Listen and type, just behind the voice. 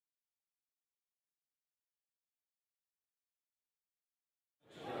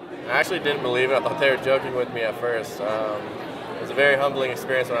I actually didn't believe it. I thought they were joking with me at first. It was a very humbling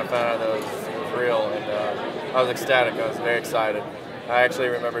experience when I found out that it was real, and I was ecstatic. I was very excited. I actually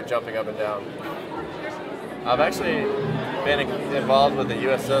remember jumping up and down. I've actually been involved with the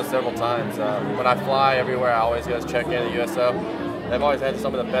USO several times. When I fly everywhere, I always go check in at the USO. They've always had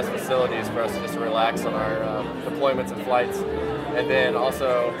some of the best facilities for us to just relax on our deployments and flights. And then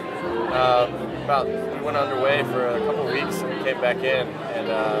also, we went underway for a couple of weeks and we came back in, and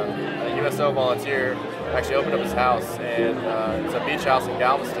a USO volunteer actually opened up his house, and it's a beach house in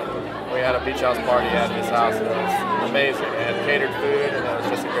Galveston. We had a beach house party at his house, and it was amazing. They had catered food, and it was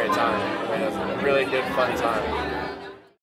just a great time. I mean, it was a really good, fun time.